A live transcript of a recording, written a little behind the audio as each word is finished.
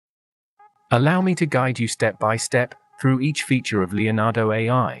Allow me to guide you step by step through each feature of Leonardo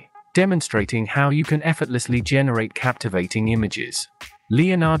AI, demonstrating how you can effortlessly generate captivating images.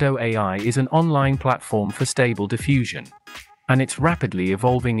 Leonardo AI is an online platform for stable diffusion, and it's rapidly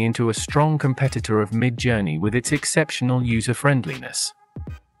evolving into a strong competitor of Midjourney with its exceptional user-friendliness.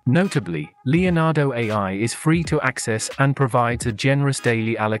 Notably, Leonardo AI is free to access and provides a generous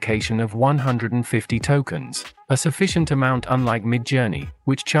daily allocation of 150 tokens, a sufficient amount unlike Midjourney,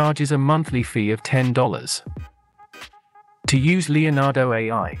 which charges a monthly fee of $10. To use Leonardo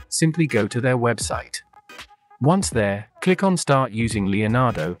AI, simply go to their website. Once there, click on Start using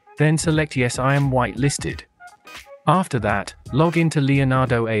Leonardo, then select Yes, I am whitelisted. After that, log into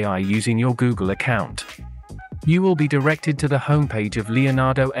Leonardo AI using your Google account. You will be directed to the homepage of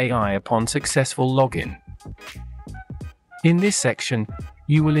Leonardo AI upon successful login. In this section,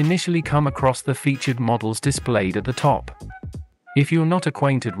 you will initially come across the featured models displayed at the top. If you're not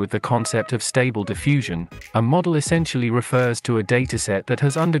acquainted with the concept of stable diffusion, a model essentially refers to a dataset that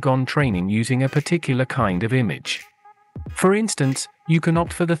has undergone training using a particular kind of image. For instance, you can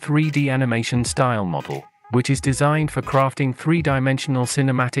opt for the 3D animation style model, which is designed for crafting three-dimensional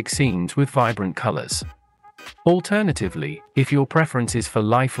cinematic scenes with vibrant colors. Alternatively, if your preference is for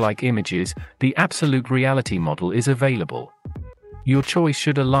lifelike images, the absolute reality model is available. Your choice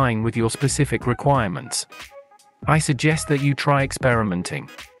should align with your specific requirements. I suggest that you try experimenting.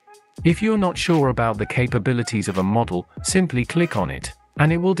 If you're not sure about the capabilities of a model, simply click on it,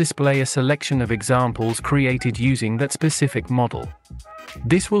 and it will display a selection of examples created using that specific model.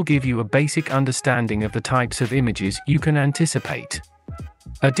 This will give you a basic understanding of the types of images you can anticipate.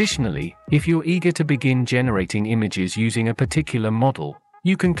 Additionally, if you're eager to begin generating images using a particular model,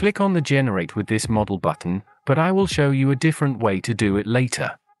 you can click on the Generate with this model button, but I will show you a different way to do it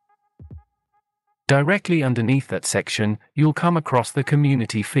later. Directly underneath that section, you'll come across the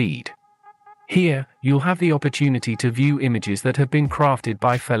community feed. Here, you'll have the opportunity to view images that have been crafted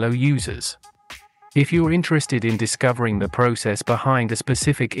by fellow users. If you're interested in discovering the process behind a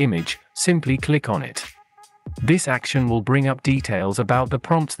specific image, simply click on it. This action will bring up details about the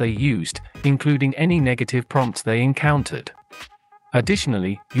prompts they used, including any negative prompts they encountered.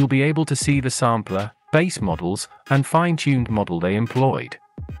 Additionally, you'll be able to see the sampler, base models, and fine-tuned model they employed.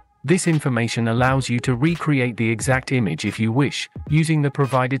 This information allows you to recreate the exact image if you wish, using the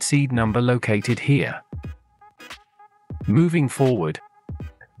provided seed number located here. Moving forward,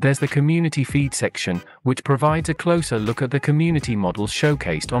 there's the community feed section, which provides a closer look at the community models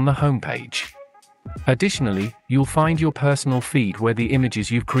showcased on the homepage. Additionally, you'll find your personal feed where the images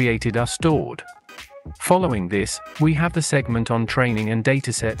you've created are stored. Following this, we have the segment on training and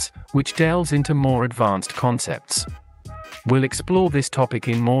datasets, which delves into more advanced concepts. We'll explore this topic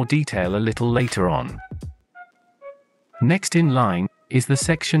in more detail a little later on. Next in line is the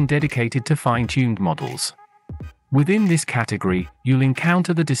section dedicated to fine-tuned models. Within this category, you'll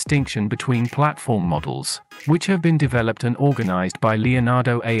encounter the distinction between platform models, which have been developed and organized by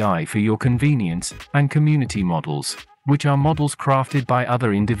Leonardo AI for your convenience, and community models, which are models crafted by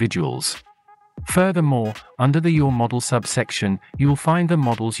other individuals. Furthermore, under the Your Model subsection, you'll find the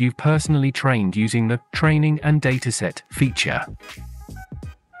models you've personally trained using the Training and Dataset feature.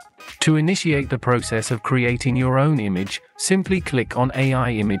 To initiate the process of creating your own image, simply click on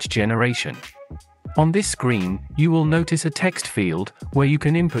AI Image Generation. On this screen, you will notice a text field where you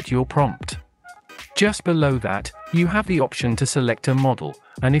can input your prompt. Just below that, you have the option to select a model,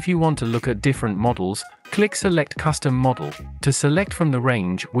 and if you want to look at different models, click Select Custom Model to select from the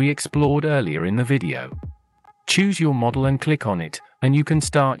range we explored earlier in the video. Choose your model and click on it, and you can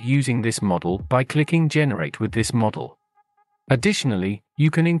start using this model by clicking Generate with this model. Additionally,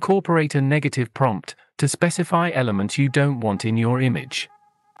 you can incorporate a negative prompt to specify elements you don't want in your image.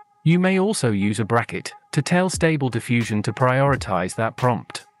 You may also use a bracket to tell Stable Diffusion to prioritize that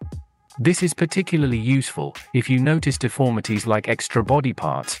prompt. This is particularly useful if you notice deformities like extra body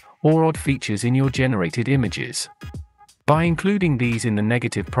parts or odd features in your generated images. By including these in the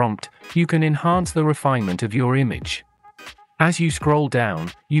negative prompt, you can enhance the refinement of your image. As you scroll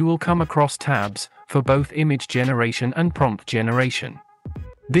down, you will come across tabs for both image generation and prompt generation.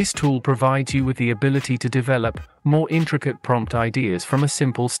 This tool provides you with the ability to develop more intricate prompt ideas from a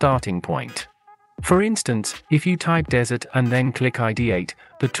simple starting point. For instance, if you type desert and then click Ideate,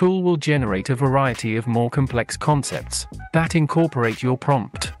 the tool will generate a variety of more complex concepts that incorporate your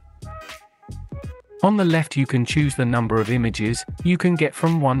prompt. On the left, you can choose the number of images you can get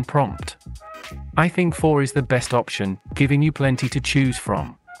from one prompt. I think 4 is the best option, giving you plenty to choose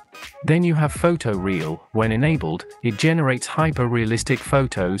from. Then you have Photo Real. When enabled, it generates hyper-realistic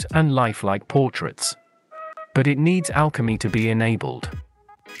photos and lifelike portraits. But it needs Alchemy to be enabled.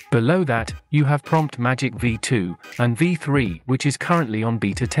 Below that, you have Prompt Magic V2 and V3, which is currently on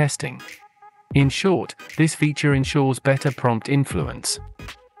beta testing. In short, this feature ensures better prompt influence.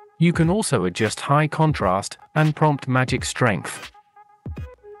 You can also adjust high contrast and prompt magic strength.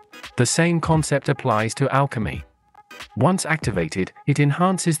 The same concept applies to Alchemy. Once activated, it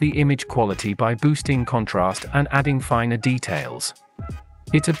enhances the image quality by boosting contrast and adding finer details.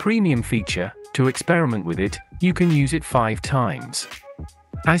 It's a premium feature. To experiment with it, you can use it 5 times.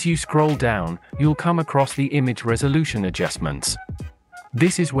 As you scroll down, you'll come across the image resolution adjustments.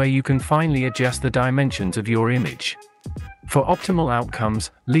 This is where you can finally adjust the dimensions of your image. For optimal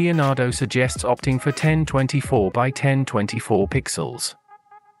outcomes, Leonardo suggests opting for 1024 by 1024 pixels.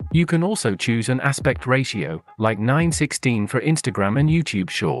 You can also choose an aspect ratio, like 9:16 for Instagram and YouTube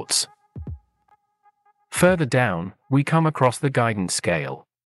Shorts. Further down, we come across the guidance scale.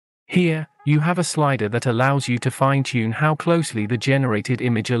 Here, you have a slider that allows you to fine-tune how closely the generated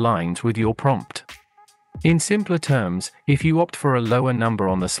image aligns with your prompt. In simpler terms, if you opt for a lower number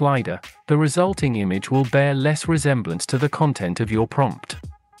on the slider, the resulting image will bear less resemblance to the content of your prompt.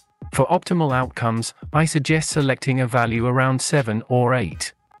 For optimal outcomes, I suggest selecting a value around 7 or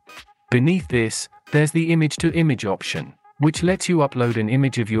 8. Beneath this, there's the image-to-image option, which lets you upload an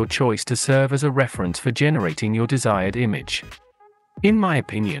image of your choice to serve as a reference for generating your desired image. In my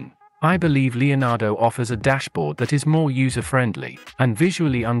opinion, I believe Leonardo offers a dashboard that is more user-friendly and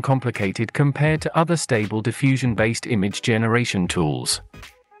visually uncomplicated compared to other stable diffusion-based image generation tools.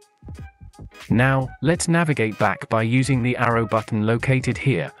 Now, let's navigate back by using the arrow button located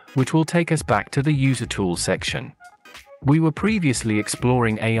here, which will take us back to the User Tools section. We were previously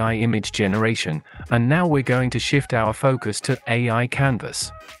exploring AI image generation, and now we're going to shift our focus to AI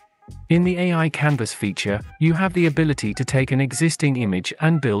Canvas. In the AI Canvas feature, you have the ability to take an existing image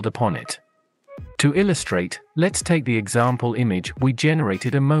and build upon it. To illustrate, let's take the example image we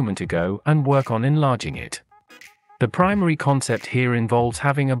generated a moment ago and work on enlarging it. The primary concept here involves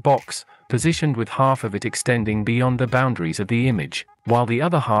having a box positioned with half of it extending beyond the boundaries of the image, while the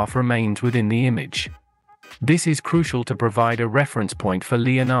other half remains within the image. This is crucial to provide a reference point for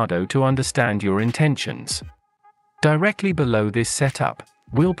Leonardo to understand your intentions. Directly below this setup,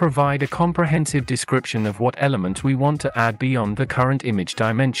 we'll provide a comprehensive description of what elements we want to add beyond the current image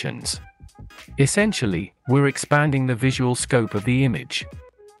dimensions. Essentially, we're expanding the visual scope of the image.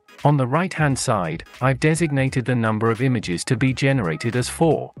 On the right-hand side, I've designated the number of images to be generated as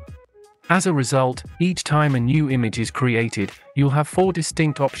 4. As a result, each time a new image is created, you'll have 4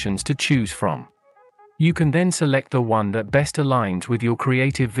 distinct options to choose from. You can then select the one that best aligns with your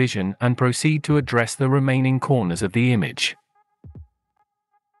creative vision and proceed to address the remaining corners of the image.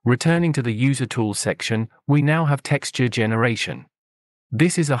 Returning to the User Tools section, we now have texture generation.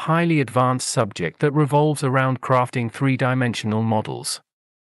 This is a highly advanced subject that revolves around crafting 3-dimensional models.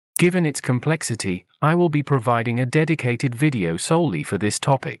 Given its complexity, I will be providing a dedicated video solely for this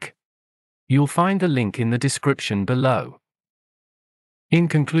topic. You'll find the link in the description below. In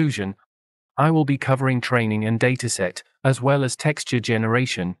conclusion, I will be covering training and dataset, as well as texture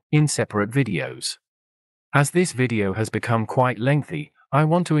generation, in separate videos. As this video has become quite lengthy, I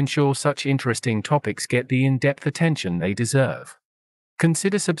want to ensure such interesting topics get the in-depth attention they deserve.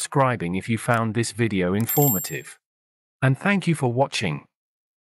 Consider subscribing if you found this video informative. And thank you for watching.